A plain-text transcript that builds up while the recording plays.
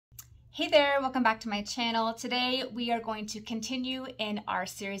Hey there, welcome back to my channel. Today we are going to continue in our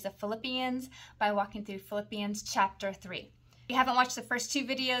series of Philippians by walking through Philippians chapter 3. If you haven't watched the first two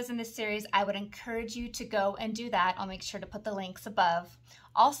videos in this series, I would encourage you to go and do that. I'll make sure to put the links above.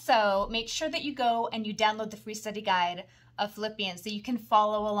 Also, make sure that you go and you download the free study guide of Philippians so you can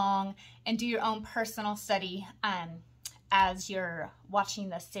follow along and do your own personal study as you're watching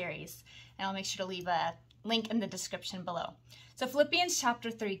this series. And I'll make sure to leave a link in the description below. So Philippians chapter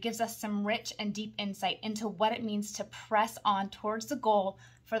 3 gives us some rich and deep insight into what it means to press on towards the goal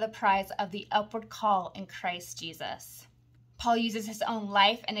for the prize of the upward call in Christ Jesus. Paul uses his own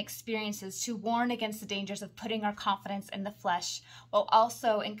life and experiences to warn against the dangers of putting our confidence in the flesh, while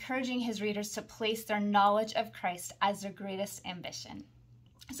also encouraging his readers to place their knowledge of Christ as their greatest ambition.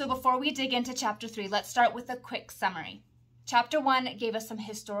 So before we dig into chapter 3, let's start with a quick summary. Chapter 1 gave us some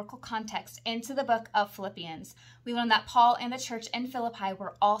historical context into the book of Philippians. We learned that Paul and the church in Philippi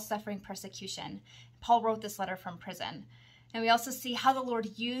were all suffering persecution. Paul wrote this letter from prison. And we also see how the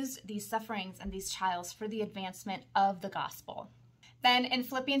Lord used these sufferings and these trials for the advancement of the gospel. Then in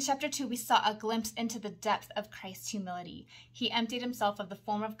Philippians chapter 2, we saw a glimpse into the depth of Christ's humility. He emptied himself of the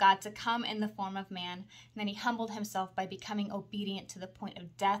form of God to come in the form of man, and then he humbled himself by becoming obedient to the point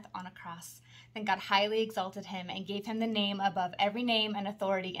of death on a cross. Then God highly exalted him and gave him the name above every name and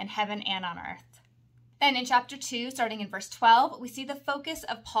authority in heaven and on earth. Then in chapter 2, starting in verse 12, we see the focus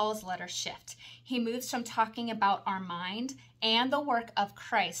of Paul's letter shift. He moves from talking about our mind and the work of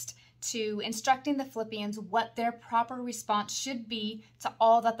Christ to instructing the Philippians what their proper response should be to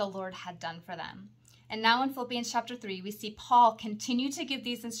all that the Lord had done for them. And now in Philippians chapter 3, we see Paul continue to give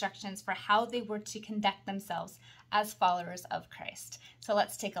these instructions for how they were to conduct themselves as followers of Christ. So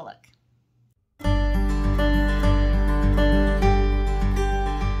let's take a look.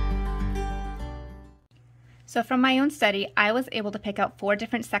 So from my own study, I was able to pick out 4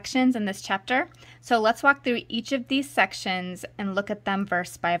 different sections in this chapter. So let's walk through each of these sections and look at them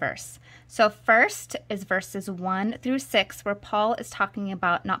verse by verse. So first is verses 1 through 6, where Paul is talking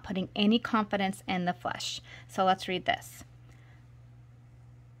about not putting any confidence in the flesh. So let's read this.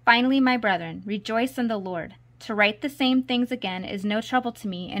 Finally, my brethren, rejoice in the Lord. To write the same things again is no trouble to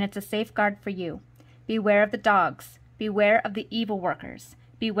me, and it's a safeguard for you. Beware of the dogs. Beware of the evil workers.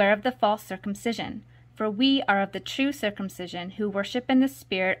 Beware of the false circumcision. For we are of the true circumcision, who worship in the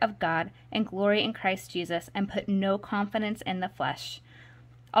Spirit of God and glory in Christ Jesus, and put no confidence in the flesh.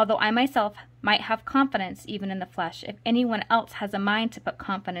 Although I myself might have confidence even in the flesh, if anyone else has a mind to put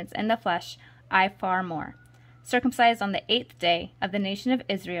confidence in the flesh, I far more. Circumcised on the 8th day, of the nation of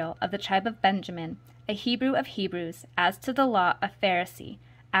Israel, of the tribe of Benjamin, a Hebrew of Hebrews, as to the law, a Pharisee,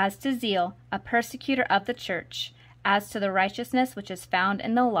 as to zeal, a persecutor of the church, as to the righteousness which is found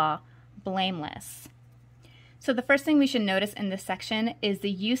in the law, blameless. So the first thing we should notice in this section is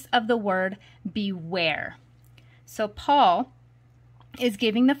the use of the word beware. So Paul is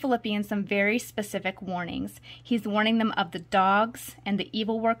giving the Philippians some very specific warnings. He's warning them of the dogs and the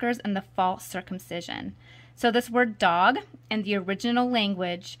evil workers and the false circumcision. So this word dog in the original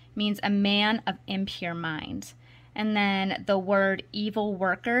language means a man of impure mind. And then the word evil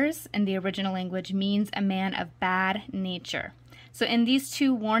workers in the original language means a man of bad nature. So in these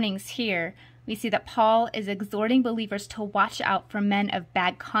two warnings here, we see that Paul is exhorting believers to watch out for men of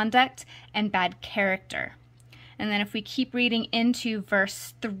bad conduct and bad character. And then if we keep reading into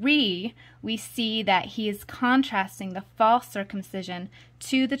verse 3, we see that he is contrasting the false circumcision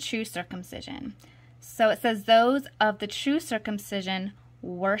to the true circumcision. So it says, those of the true circumcision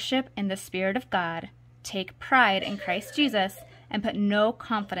worship in the Spirit of God, take pride in Christ Jesus, and put no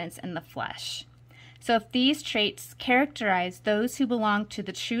confidence in the flesh. So if these traits characterize those who belong to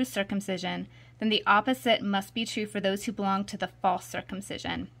the true circumcision, then the opposite must be true for those who belong to the false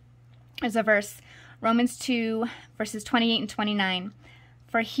circumcision. There's a verse, Romans 2, verses 28 and 29.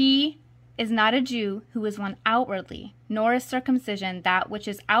 For he is not a Jew who is one outwardly, nor is circumcision that which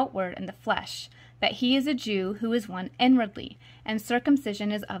is outward in the flesh, but he is a Jew who is one inwardly, and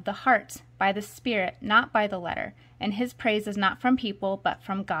circumcision is of the heart, by the Spirit, not by the letter, and his praise is not from people, but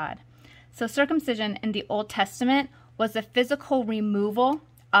from God. So circumcision in the Old Testament was a physical removal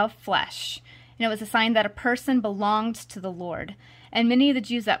of flesh. And it was a sign that a person belonged to the Lord. And many of the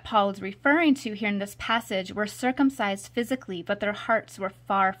Jews that Paul is referring to here in this passage were circumcised physically, but their hearts were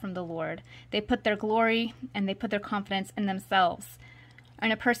far from the Lord. They put their glory and they put their confidence in themselves.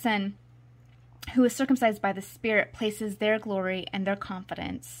 And a person who is circumcised by the Spirit places their glory and their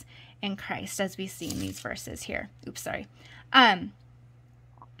confidence in Christ, as we see in these verses here.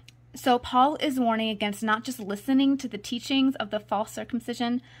 So Paul is warning against not just listening to the teachings of the false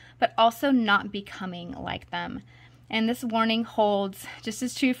circumcision, but also not becoming like them. And this warning holds just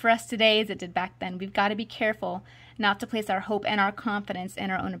as true for us today as it did back then. We've got to be careful not to place our hope and our confidence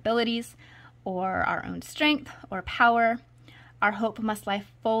in our own abilities or our own strength or power. Our hope must lie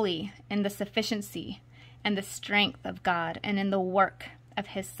fully in the sufficiency and the strength of God and in the work of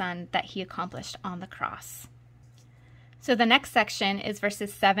his Son that he accomplished on the cross. So the next section is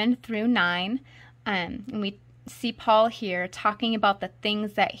verses 7 through 9. And we see Paul here talking about the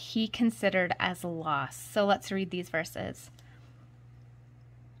things that he considered as loss. So let's read these verses.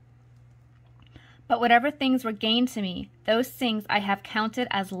 But whatever things were gained to me, those things I have counted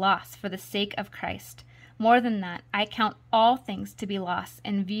as loss for the sake of Christ. More than that, I count all things to be loss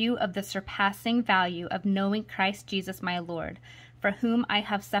in view of the surpassing value of knowing Christ Jesus my Lord, for whom I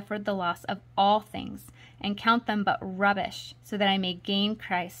have suffered the loss of all things, and count them but rubbish, so that I may gain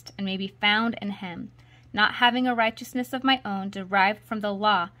Christ and may be found in him, not having a righteousness of my own derived from the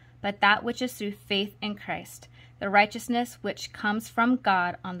law, but that which is through faith in Christ, the righteousness which comes from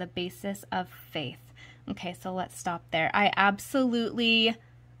God on the basis of faith. Okay, so let's stop there. I absolutely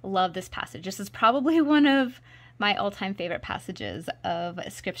love this passage. This is probably one of my all-time favorite passages of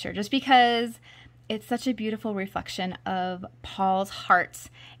Scripture, just because it's such a beautiful reflection of Paul's heart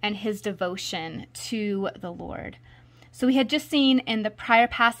and his devotion to the Lord. So we had just seen in the prior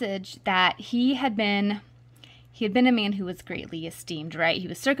passage that he had been a man who was greatly esteemed, right? He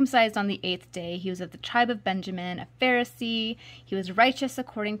was circumcised on the 8th day. He was of the tribe of Benjamin, a Pharisee. He was righteous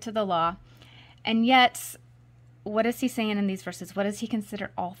according to the law. And yet, what is he saying in these verses? What does he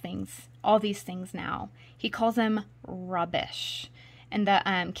consider all these things now? He calls them rubbish. In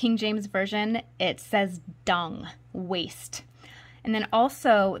the King James Version, it says dung, waste. And then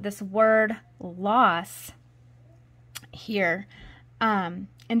also this word loss here in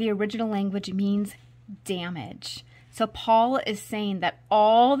the original language means damage. So Paul is saying that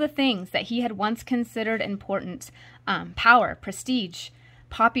all the things that he had once considered important, power, prestige,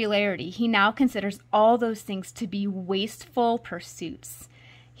 popularity, he now considers all those things to be wasteful pursuits.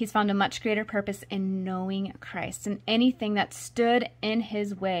 He's found a much greater purpose in knowing Christ, and anything that stood in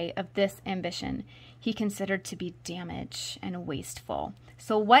his way of this ambition he considered to be damage and wasteful.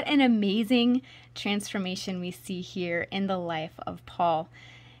 So what an amazing transformation we see here in the life of Paul.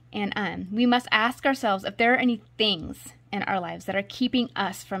 And we must ask ourselves if there are any things in our lives that are keeping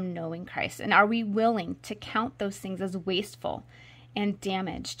us from knowing Christ, and are we willing to count those things as wasteful and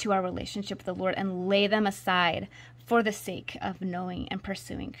damage to our relationship with the Lord and lay them aside for the sake of knowing and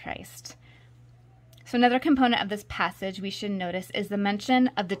pursuing Christ. So another component of this passage we should notice is the mention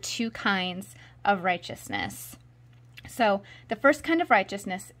of the two kinds of righteousness. So the first kind of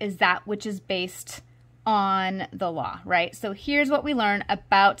righteousness is that which is based on the law, right? So here's what we learn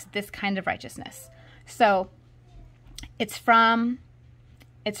about this kind of righteousness. So it's from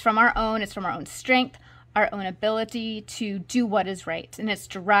our own strength, our own ability to do what is right, and it's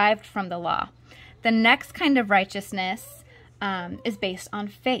derived from the law. The next kind of righteousness is based on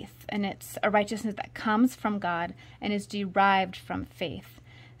faith, and it's a righteousness that comes from God and is derived from faith.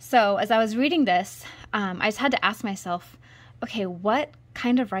 So as I was reading this, I just had to ask myself, okay, what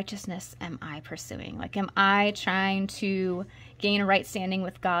kind of righteousness am I pursuing? Like, am I trying to gain a right standing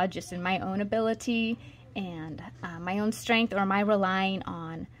with God just in my own ability and my own strength, or am I relying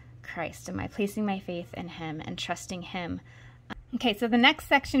on Christ? Am I placing my faith in him and trusting him? Okay, so the next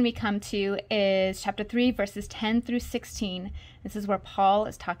section we come to is chapter 3, verses 10 through 16. This is where Paul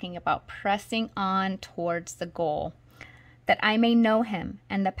is talking about pressing on towards the goal, that I may know him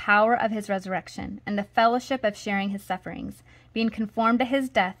and the power of his resurrection and the fellowship of sharing his sufferings, being conformed to his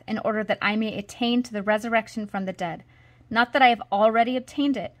death, in order that I may attain to the resurrection from the dead. Not that I have already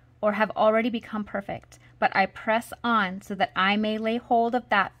obtained it or have already become perfect, but I press on so that I may lay hold of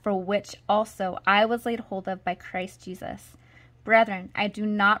that for which also I was laid hold of by Christ Jesus. Brethren, I do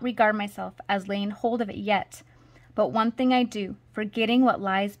not regard myself as laying hold of it yet, but one thing I do, forgetting what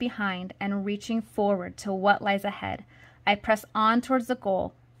lies behind and reaching forward to what lies ahead, I press on towards the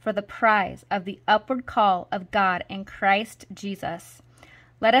goal for the prize of the upward call of God in Christ Jesus.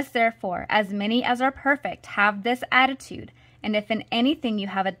 Let us therefore, as many as are perfect, have this attitude, and if in anything you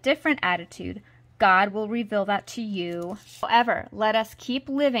have a different attitude, God will reveal that to you. However, let us keep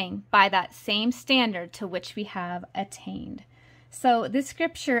living by that same standard to which we have attained. So this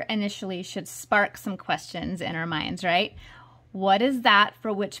scripture initially should spark some questions in our minds, right? What is that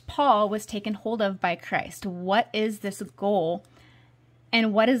for which Paul was taken hold of by Christ? What is this goal,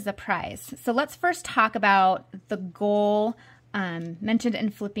 and what is the prize? So let's first talk about the goal mentioned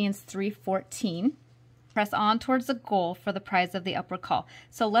in Philippians 3:14. Press on towards the goal for the prize of the upward call.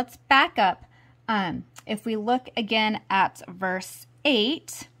 So let's back up. If we look again at verse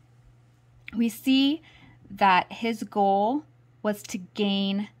 8, we see that his goal was to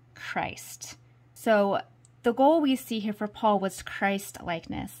gain Christ. So the goal we see here for Paul was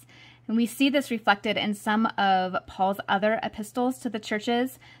Christ-likeness. And we see this reflected in some of Paul's other epistles to the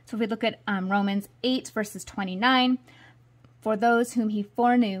churches. So if we look at Romans 8, verses 29, for those whom he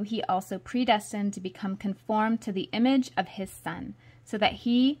foreknew, he also predestined to become conformed to the image of his Son, so that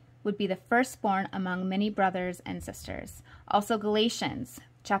he would be the firstborn among many brothers and sisters. Also Galatians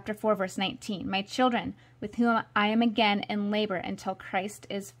chapter 4, verse 19, my children, with whom I am again in labor until Christ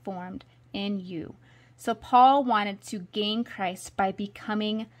is formed in you. So Paul wanted to gain Christ by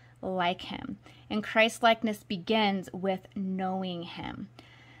becoming like him. And Christ-likeness begins with knowing him.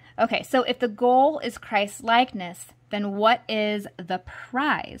 Okay, so if the goal is Christ-likeness, then what is the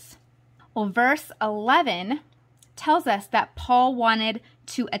prize? Well, verse 11 tells us that Paul wanted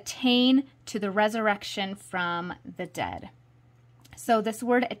to attain to the resurrection from the dead. So this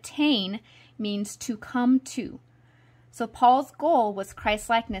word attain means to come to. So Paul's goal was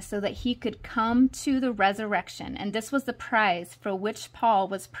Christ-likeness so that he could come to the resurrection, and this was the prize for which Paul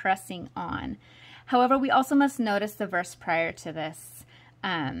was pressing on. However, we also must notice the verse prior to this.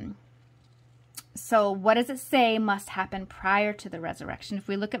 So what does it say must happen prior to the resurrection? If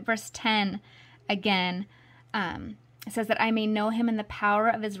we look at verse 10 again, it says that I may know him in the power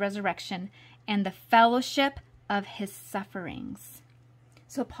of his resurrection and the fellowship of his sufferings.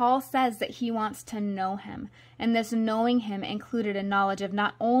 So Paul says that he wants to know him, and this knowing him included a knowledge of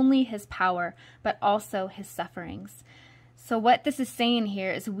not only his power, but also his sufferings. So what this is saying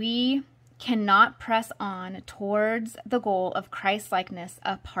here is we cannot press on towards the goal of Christ-likeness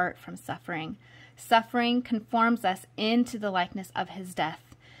apart from suffering. Suffering conforms us into the likeness of his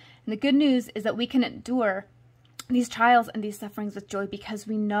death. And the good news is that we can endure these trials and these sufferings with joy because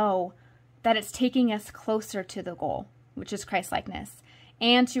we know that it's taking us closer to the goal, which is Christ-likeness,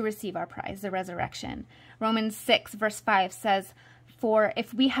 and to receive our prize, the resurrection. Romans 6, verse 5 says, for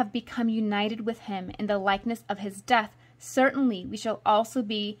if we have become united with him in the likeness of his death, certainly we shall also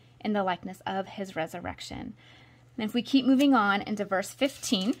be in the likeness of his resurrection. And if we keep moving on into verse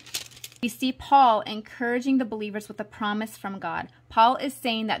 15, we see Paul encouraging the believers with a promise from God. Paul is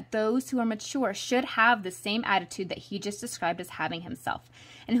saying that those who are mature should have the same attitude that he just described as having himself.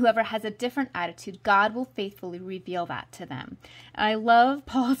 And whoever has a different attitude, God will faithfully reveal that to them. And I love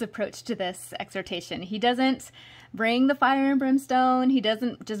Paul's approach to this exhortation. He doesn't bring the fire and brimstone. He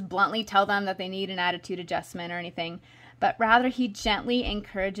doesn't just bluntly tell them that they need an attitude adjustment or anything, but rather he gently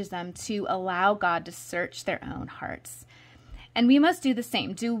encourages them to allow God to search their own hearts. And we must do the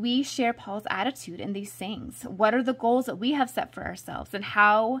same. Do we share Paul's attitude in these things? What are the goals that we have set for ourselves? And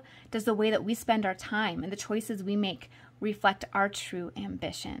how does the way that we spend our time and the choices we make reflect our true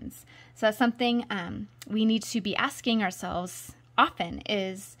ambitions? So that's something we need to be asking ourselves often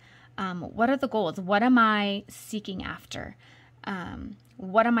is, what are the goals? What am I seeking after?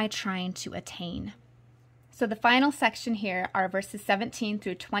 What am I trying to attain? So the final section here are verses 17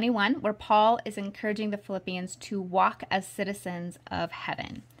 through 21, where Paul is encouraging the Philippians to walk as citizens of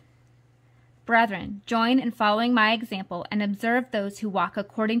heaven. Brethren, join in following my example and observe those who walk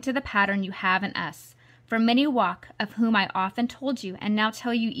according to the pattern you have in us. For many walk, of whom I often told you, and now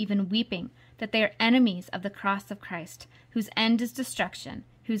tell you even weeping, that they are enemies of the cross of Christ, whose end is destruction,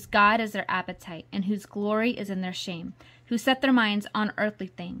 whose God is their appetite, and whose glory is in their shame, who set their minds on earthly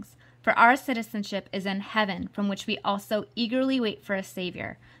things. For our citizenship is in heaven, from which we also eagerly wait for a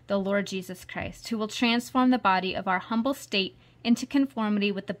Savior, the Lord Jesus Christ, who will transform the body of our humble state into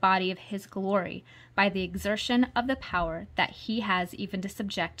conformity with the body of his glory, by the exertion of the power that he has even to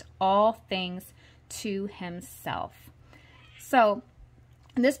subject all things to himself. So,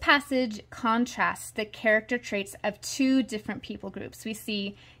 this passage contrasts the character traits of two different people groups. We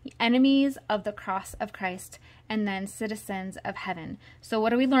see enemies of the cross of Christ and then citizens of heaven. So what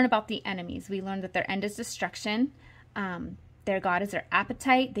do we learn about the enemies? We learn that their end is destruction. Their God is their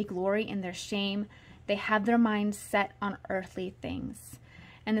appetite. They glory in their shame. They have their minds set on earthly things.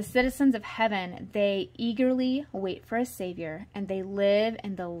 And the citizens of heaven, they eagerly wait for a Savior, and they live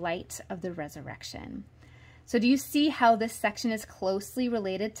in the light of the resurrection. So do you see how this section is closely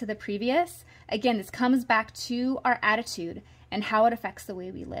related to the previous? Again, this comes back to our attitude and how it affects the way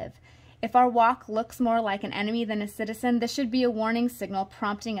we live. If our walk looks more like an enemy than a citizen, this should be a warning signal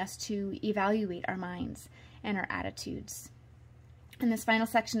prompting us to evaluate our minds and our attitudes. And this final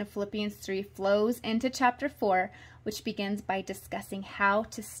section of Philippians 3 flows into chapter 4, which begins by discussing how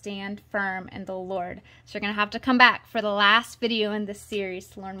to stand firm in the Lord. So you're going to have to come back for the last video in this series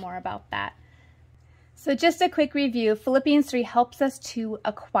to learn more about that. So just a quick review, Philippians 3 helps us to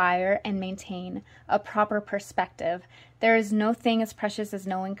acquire and maintain a proper perspective. There is no thing as precious as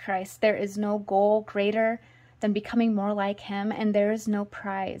knowing Christ. There is no goal greater than becoming more like him, and there is no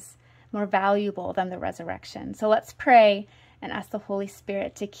prize more valuable than the resurrection. So let's pray and ask the Holy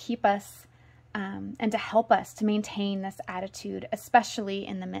Spirit to keep us and to help us to maintain this attitude, especially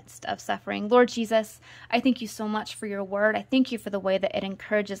in the midst of suffering. Lord Jesus, I thank you so much for your word. I thank you for the way that it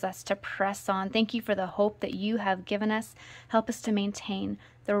encourages us to press on. Thank you for the hope that you have given us. Help us to maintain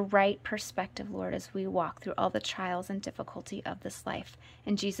the right perspective, Lord, as we walk through all the trials and difficulty of this life.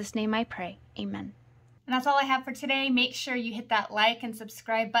 In Jesus' name I pray. Amen. And that's all I have for today. Make sure you hit that like and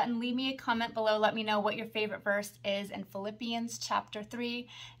subscribe button. Leave me a comment below. Let me know what your favorite verse is in Philippians chapter 3.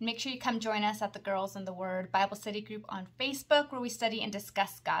 And make sure you come join us at the Girls in the Word Bible Study group on Facebook, where we study and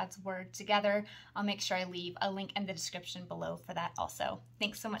discuss God's Word together. I'll make sure I leave a link in the description below for that also.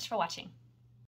 Thanks so much for watching.